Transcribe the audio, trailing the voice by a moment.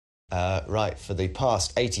Right, for the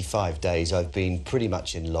past 85 days I've been pretty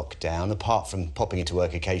much in lockdown, apart from popping into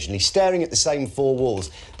work occasionally, staring at the same four walls.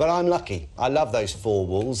 But I'm lucky. I love those four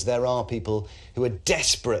walls. There are people who are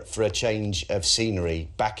desperate for a change of scenery.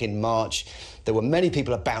 Back in March, there were many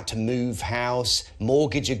people about to move house,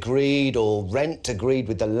 mortgage agreed or rent agreed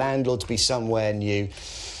with the landlord to be somewhere new,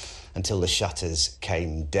 until the shutters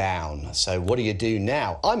came down. So what do you do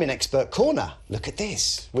now? I'm in Expert Corner. Look at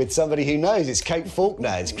this, with somebody who knows. It's Kate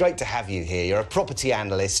Faulkner. It's great to have you here. You're a property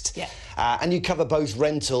analyst. Yeah. And you cover both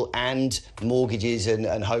rental and mortgages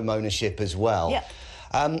and home ownership as well. Yeah.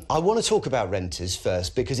 I want to talk about renters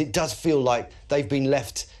first, because it does feel like they've been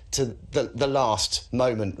left to the last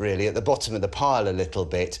moment, really, at the bottom of the pile a little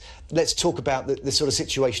bit. Let's talk about the sort of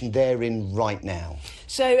situation they're in right now.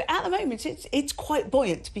 So at the moment, it's quite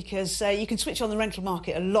buoyant, because you can switch on the rental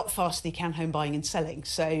market a lot faster than you can home buying and selling.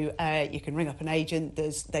 So you can ring up an agent.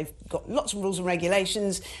 They've got lots of rules and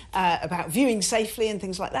regulations about viewing safely and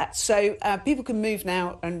things like that. So people can move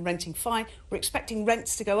now and renting fine. We're expecting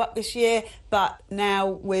rents to go up this year, but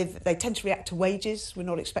now they tend to react to wages. We're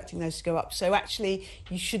not expecting those to go up. So actually,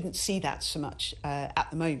 you shouldn't see that so much at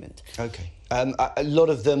the moment. OK. A lot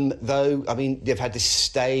of them, though, I mean, they've had this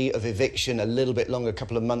stay of eviction a little bit longer, a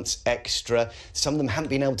couple of months extra. Some of them haven't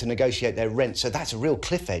been able to negotiate their rent, so that's a real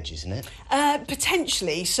cliff edge, isn't it?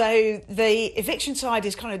 Potentially. So the eviction side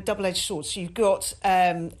is kind of a double-edged sword. So you've got...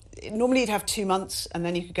 normally you'd have 2 months and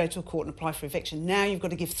then you could go to a court and apply for eviction. Now you've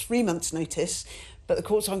got to give 3 months' notice, but the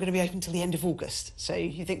courts aren't going to be open until the end of August. So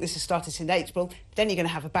you think this has started in April, then you're going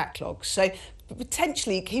to have a backlog. So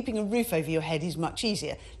potentially keeping a roof over your head is much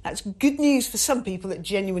easier. That's good news for some people that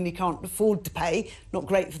genuinely can't afford to pay, not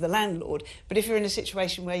great for the landlord. But if you're in a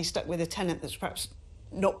situation where you're stuck with a tenant that's perhaps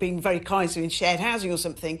not being very kind to you in shared housing or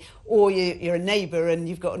something, or you're a neighbour and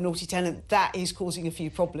you've got a naughty tenant, that is causing a few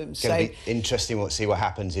problems. It's going to be interesting to see what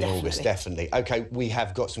happens in August, definitely. OK, we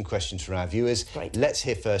have got some questions from our viewers. Great. Let's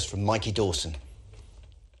hear first from Mikey Dawson.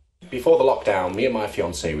 Before the lockdown, me and my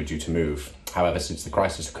fiancée were due to move. However, since the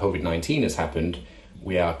crisis of COVID-19 has happened,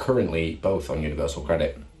 we are currently both on universal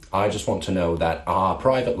credit. I just want to know that are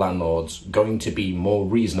private landlords going to be more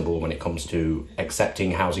reasonable when it comes to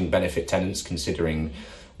accepting housing benefit tenants, considering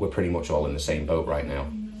we're pretty much all in the same boat right now?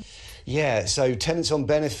 Yeah, so tenants on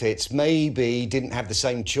benefits maybe didn't have the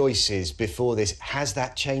same choices before this. Has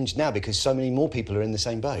that changed now, because so many more people are in the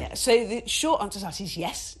same boat? Yeah, so the short answer to that is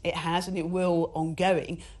yes, it has, and it will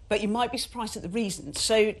ongoing, but you might be surprised at the reasons.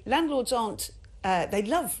 So landlords aren't, they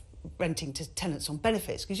love renting to tenants on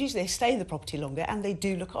benefits, because usually they stay in the property longer and they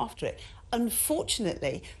do look after it.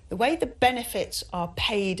 Unfortunately, the way the benefits are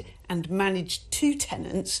paid and managed to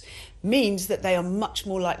tenants means that they are much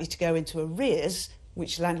more likely to go into arrears,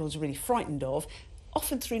 which landlords are really frightened of,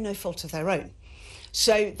 often through no fault of their own.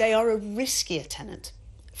 So they are a riskier tenant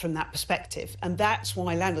from that perspective, and that's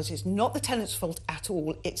why landlords, it's not the tenant's fault at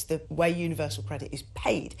all, it's the way universal credit is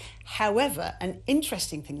paid. However, an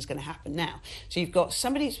interesting thing is going to happen now. So you've got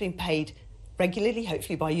somebody that's being paid regularly,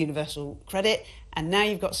 hopefully by universal credit, and now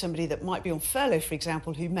you've got somebody that might be on furlough, for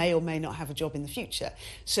example, who may or may not have a job in the future.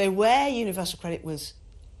 So where universal credit was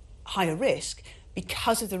higher risk,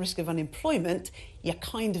 because of the risk of unemployment, you're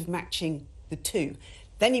kind of matching the two.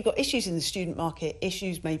 Then you've got issues in the student market,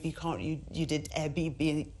 issues maybe you did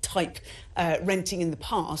Airbnb type renting in the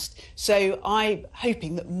past. So I'm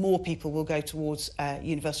hoping that more people will go towards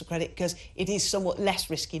universal credit, because it is somewhat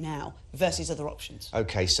less risky now versus other options.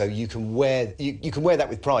 OK, so you can wear that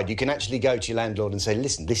with pride. You can actually go to your landlord and say,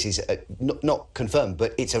 listen, this is not confirmed,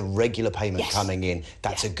 but it's a regular payment coming in.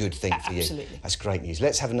 That's a good thing for you. Absolutely. That's great news.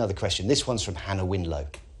 Let's have another question. This one's from Hannah Winlow.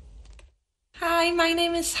 Hi, my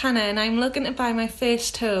name is Hannah and I'm looking to buy my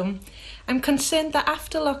first home. I'm concerned that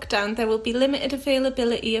after lockdown there will be limited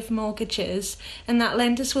availability of mortgages and that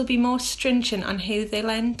lenders will be more stringent on who they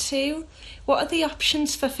lend to. What are the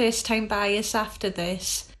options for first-time buyers after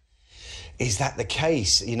this? Is that the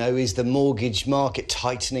case? You know, is the mortgage market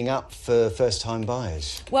tightening up for first-time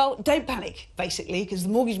buyers? Well, don't panic, basically, because the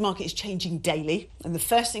mortgage market is changing daily. And the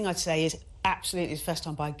first thing I'd say is, absolutely, as first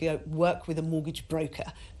time buyer, go work with a mortgage broker,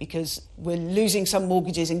 because we're losing some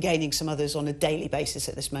mortgages and gaining some others on a daily basis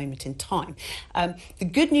at this moment in time. The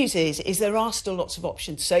good news is there are still lots of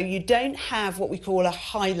options. So you don't have what we call a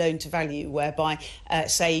high loan to value, whereby,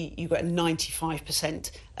 say, you've got a 95%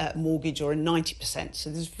 mortgage or a 90%. So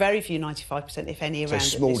there's very few 95%, if any, around.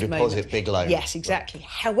 So small deposit, big loan. Yes, exactly. Right.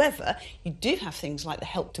 However, you do have things like the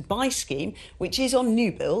Help to Buy scheme, which is on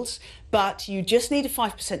new builds, but you just need a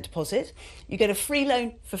 5% deposit. You get a free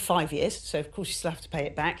loan for 5 years, so of course you still have to pay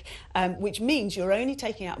it back, which means you're only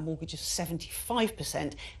taking out a mortgage of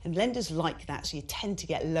 75%, and lenders like that, so you tend to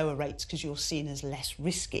get lower rates because you're seen as less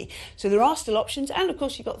risky. So there are still options, and of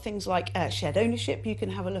course you've got things like shared ownership you can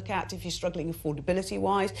have a look at if you're struggling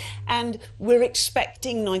affordability-wise, and we're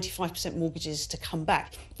expecting 95% mortgages to come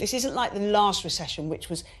back. This isn't like the last recession, which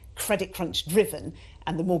was credit crunch driven,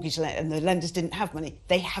 and the lenders didn't have money.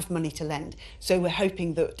 They have money to lend. So we're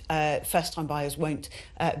hoping that first-time buyers won't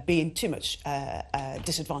be in too much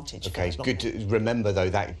disadvantage. Okay, it's good to remember, though,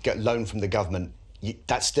 that loan from the government,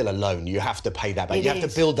 that's still a loan. You have to pay that back. You have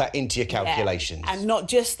to build that into your calculations. Yeah. And not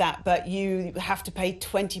just that, but you have to pay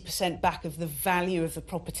 20% back of the value of the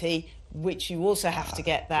property, which you also have to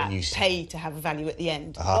get that paid to have a value at the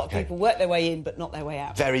end. A lot of people work their way in, but not their way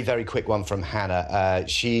out. Very, very quick one from Hannah.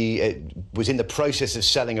 She was in the process of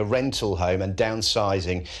selling a rental home and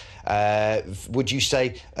downsizing. Would you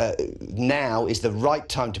say now is the right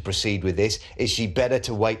time to proceed with this? Is she better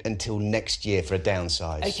to wait until next year for a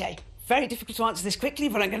downsize? OK, very difficult to answer this quickly,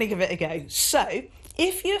 but I'm going to give it a go. So,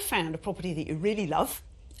 if you have found a property that you really love,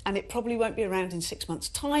 and it probably won't be around in 6 months'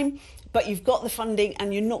 time, but you've got the funding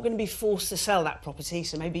and you're not going to be forced to sell that property,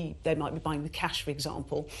 so maybe they might be buying with cash, for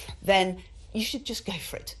example, then you should just go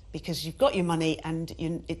for it because you've got your money and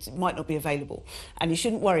it might not be available. And you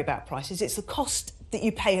shouldn't worry about prices. It's the cost that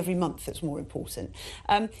you pay every month that's more important.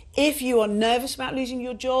 If you are nervous about losing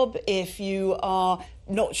your job, if you are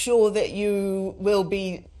not sure that you will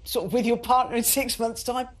be sort of with your partner in 6 months'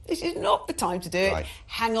 time, this is not the time to do it. Right.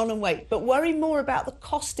 Hang on and wait. But worry more about the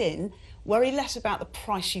cost in, worry less about the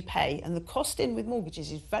price you pay. And the cost in with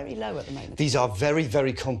mortgages is very low at the moment. These are very,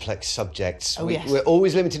 very complex subjects. Oh, yes. We're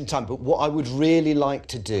always limited in time. But what I would really like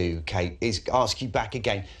to do, Kate, is ask you back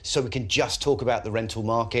again so we can just talk about the rental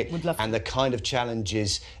market and the kind of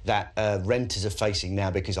challenges that renters are facing now,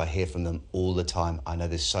 because I hear from them all the time. I know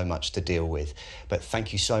there's so much to deal with. But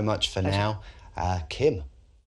thank you so much for now. Kim.